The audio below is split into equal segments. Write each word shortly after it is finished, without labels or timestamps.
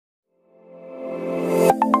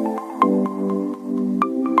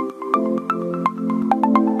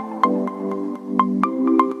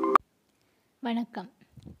வணக்கம்.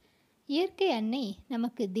 இயற்கை அன்னை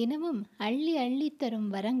நமக்கு தினமும் அள்ளி அள்ளி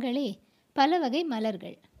தரும் வரங்களே பல வகை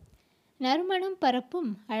மலர்கள். நறுமணம்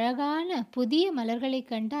பரப்பும் அழகான புதிய மலர்களைக்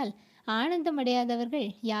கண்டால் ஆனந்தமடையாதவர்கள்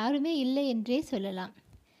யாருமே இல்லை என்றே சொல்லலாம்.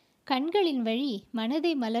 கண்களின் வழி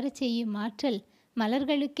மனதை மலரச் செய்யும் ஆற்றல்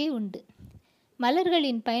மலர்களுக்கே உண்டு.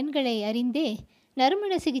 மலர்களின் பயன்களை அறிந்தே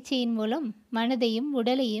நறுமண சிகிச்சையின் மூலம் மனதையும்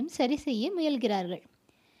உடலையும் சரி செய்ய முயல்கிறார்கள்.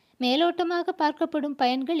 மேலோட்டமாக பார்க்கப்படும்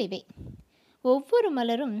பயன்கள் இவை. ஒவ்வொரு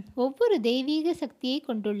மலரும் ஒவ்வொரு தெய்வீக சக்தியை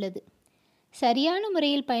கொண்டுள்ளது. சரியான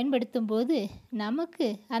முறையில் பயன்படுத்தும் போது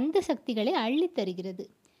நமக்கு அந்த சக்திகளை அள்ளித் தருகிறது.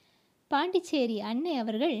 பாண்டிச்சேரி அன்னை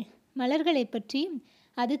அவர்கள் மலர்களை பற்றியும்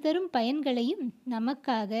அது தரும் பயன்களையும்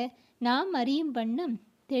நமக்காக நாம் அறியும் வண்ணம்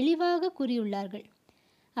தெளிவாக கூறியுள்ளார்கள்.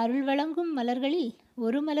 அருள் வழங்கும் மலர்களில்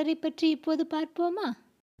ஒரு மலரை பற்றி இப்போது பார்ப்போமா?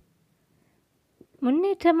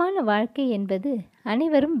 முன்னேற்றமான வாழ்க்கை என்பது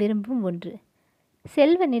அனைவரும் விரும்பும் ஒன்று.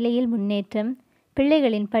 செல்வ நிலையில் முன்னேற்றம்,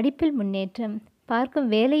 பிள்ளைகளின் படிப்பில் முன்னேற்றம், பார்க்கும்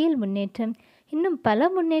வேலையில் முன்னேற்றம், இன்னும் பல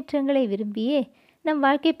முன்னேற்றங்களை விரும்பியே நம்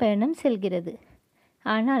வாழ்க்கை பயணம் செல்கிறது.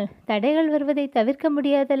 ஆனால் தடைகள் வருவதை தவிர்க்க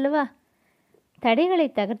முடியாதல்லவா?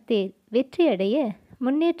 தடைகளை தகர்த்தே வெற்றியடைய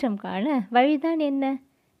முன்னேற்றம் காண வழிதான் என்ன?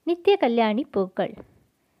 நித்திய கல்யாணி பூக்கள்.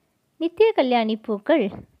 நித்திய கல்யாணி பூக்கள்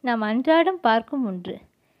நாம் அன்றாடம் பார்க்கும் ஒன்று,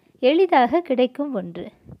 எளிதாக கிடைக்கும் ஒன்று.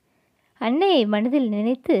 அன்னையை மனதில்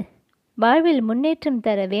நினைத்து வாழ்வில் முன்னேற்றம்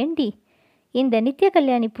தர வேண்டி இந்த நித்திய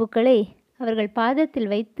கல்யாணி பூக்களை அவர்கள் பாதத்தில்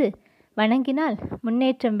வைத்து வணங்கினால்,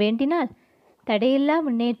 முன்னேற்றம் வேண்டினால் தடையில்லா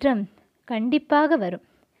முன்னேற்றம் கண்டிப்பாக வரும்.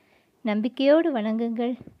 நம்பிக்கையோடு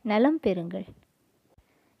வணங்குங்கள், நலம் பெறுங்கள்.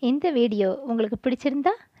 இந்த வீடியோ உங்களுக்கு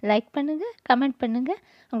பிடிச்சிருந்தா லைக் பண்ணுங்கள், கமெண்ட் பண்ணுங்கள்,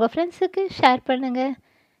 உங்கள் ஃப்ரெண்ட்ஸுக்கு ஷேர் பண்ணுங்கள்.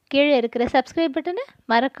 கீழே இருக்கிற சப்ஸ்கிரைப் பட்டனை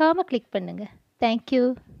மறக்காமல் கிளிக் பண்ணுங்கள். தேங்க்யூ.